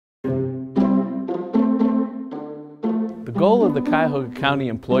The goal of the Cuyahoga County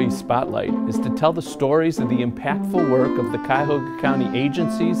Employee Spotlight is to tell the stories of the impactful work of the Cuyahoga County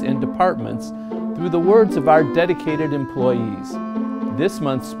agencies and departments through the words of our dedicated employees. This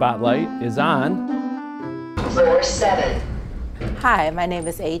month's Spotlight is on Floor 7. Hi, my name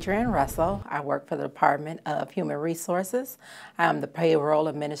is Adreane Russell. I work for the Department of Human Resources. I'm the payroll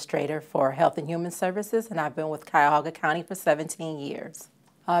administrator for Health and Human Services, and I've been with Cuyahoga County for 17 years.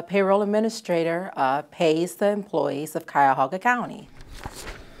 Payroll administrator pays the employees of Cuyahoga County.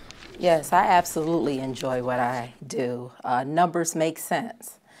 Yes, I absolutely enjoy what I do. Numbers make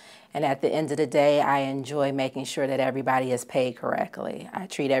sense. And at the end of the day, I enjoy making sure that everybody is paid correctly. I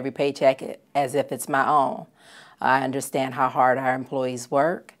treat every paycheck as if it's my own. I understand how hard our employees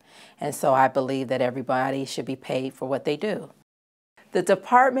work, and so I believe that everybody should be paid for what they do. The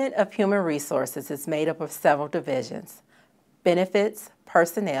Department of Human Resources is made up of several divisions: benefits,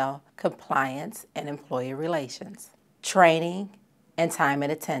 personnel, compliance, and employee relations, training, and time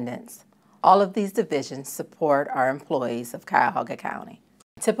and attendance. All of these divisions support our employees of Cuyahoga County.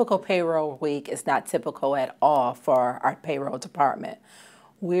 Typical payroll week is not typical at all for our payroll department.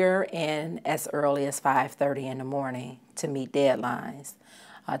 We're in as early as 5:30 in the morning to meet deadlines,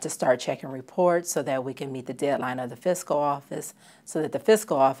 to start checking reports so that we can meet the deadline of the fiscal office, so that the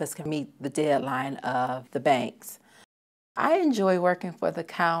fiscal office can meet the deadline of the banks. I enjoy working for the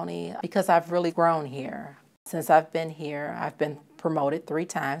county because I've really grown here. Since I've been here, I've been promoted 3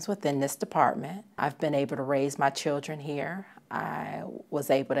 times within this department. I've been able to raise my children here. I was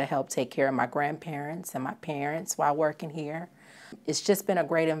able to help take care of my grandparents and my parents while working here. It's just been a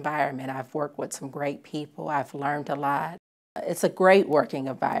great environment. I've worked with some great people. I've learned a lot. It's a great working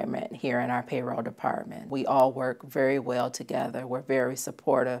environment here in our payroll department. We all work very well together. We're very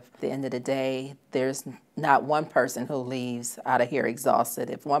supportive. At the end of the day, there's not one person who leaves out of here exhausted.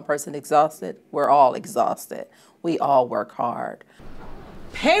 If one person exhausted, we're all exhausted. We all work hard.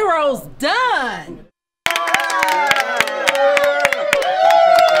 Payroll's done!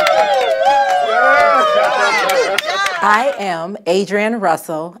 I am Adreane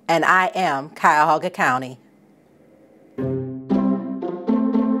Russell, and I am Cuyahoga County.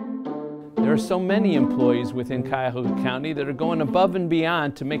 There are so many employees within Cuyahoga County that are going above and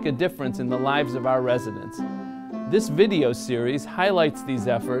beyond to make a difference in the lives of our residents. This video series highlights these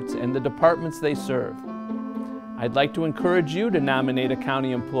efforts and the departments they serve. I'd like to encourage you to nominate a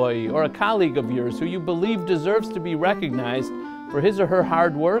county employee or a colleague of yours who you believe deserves to be recognized for his or her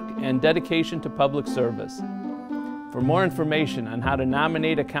hard work and dedication to public service. For more information on how to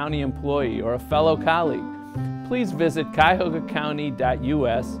nominate a county employee or a fellow colleague, please visit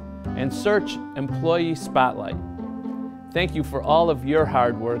cuyahogacounty.us and search Employee Spotlight. Thank you for all of your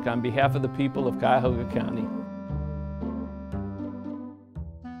hard work on behalf of the people of Cuyahoga County.